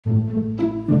Man,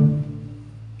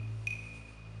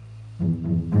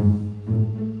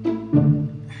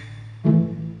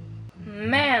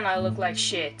 I look like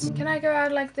shit. Can I go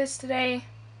out like this today?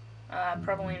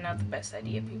 Probably not the best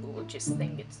idea. People will just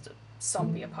think it's the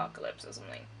zombie apocalypse or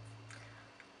something.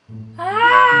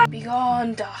 Ah!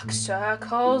 Begone, dark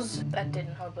circles. That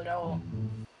didn't help at all.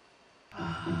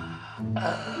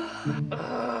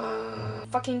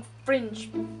 Fucking fringe.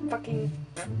 Fucking.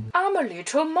 I'm a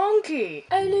little monkey.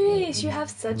 Oh, Louise, you have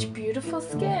such beautiful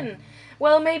skin.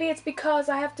 Well, maybe it's because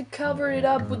I have to cover it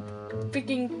up with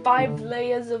freaking 5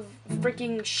 layers of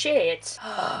freaking shit.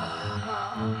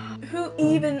 Who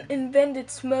even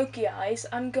invented smoky eyes?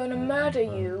 I'm gonna murder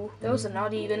you. Those are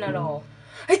not even at all.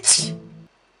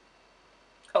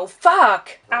 Oh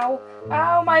fuck! Ow!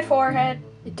 Ow, my forehead!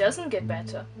 It doesn't get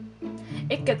better.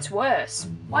 It gets worse.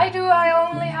 Why do I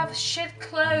only have shit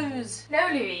clothes? No,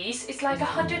 Louise, it's like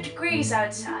 100 degrees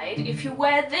outside. If you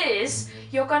wear this,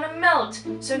 you're gonna melt.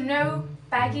 So no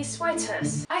baggy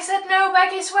sweaters. I said no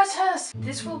baggy sweaters!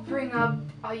 This will bring up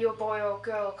are you a boy or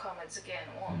girl comments again,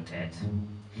 won't it?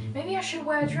 Maybe I should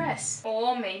wear a dress.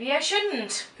 Or maybe I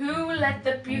shouldn't. Who let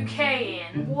the bouquet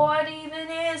in? What even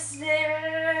is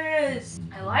this?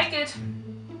 I like it.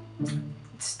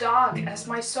 It's dark as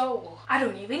my soul. I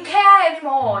don't even care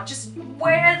anymore. Just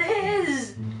wear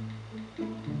this.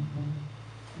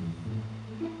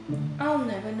 I'll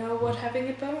never know what having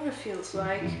a boner feels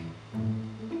like.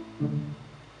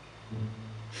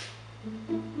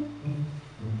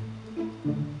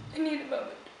 I need a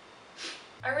moment.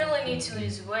 I really need to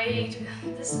lose weight.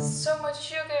 This is so much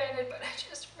sugar in it, but I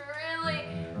just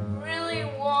really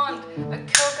want a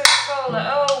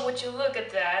Coca-Cola. Oh, would you look at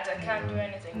that? I can't do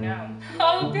anything now.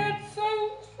 I'll get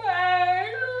so fat.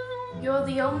 You're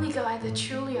the only guy that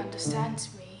truly understands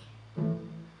me.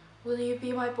 Will you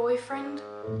be my boyfriend?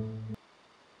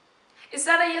 Is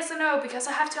that a yes or no? Because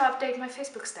I have to update my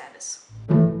Facebook status.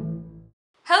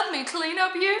 Help me clean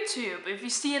up YouTube if you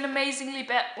see an amazingly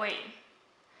bad... Wait.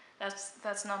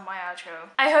 That's not my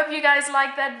outro. I hope you guys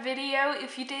liked that video.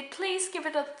 If you did, please give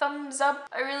it a thumbs up.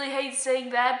 I really hate saying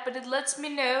that, but it lets me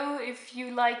know if you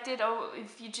liked it or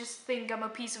if you just think I'm a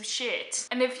piece of shit.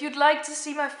 And if you'd like to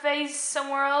see my face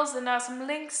somewhere else, then there are some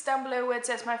links down below where it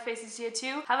says my face is here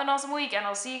too. Have an awesome week and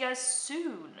I'll see you guys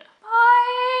soon.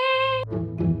 Bye!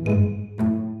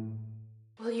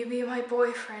 Will you be my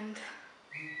boyfriend?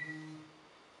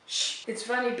 Shh. It's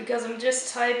funny because I'm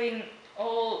just typing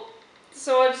all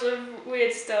sorts of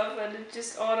weird stuff and it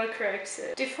just autocorrects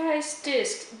it. Device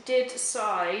disk did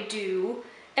Psy do.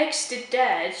 X did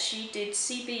dad, she did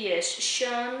CBS,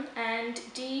 Sean and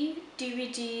D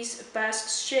DVDs Basque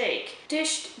Shake.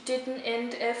 Dished didn't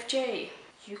end FJ.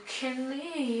 You can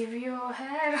leave your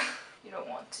head. You don't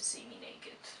want to see me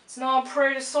naked. It's not a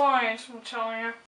pretty sight, I'm telling you.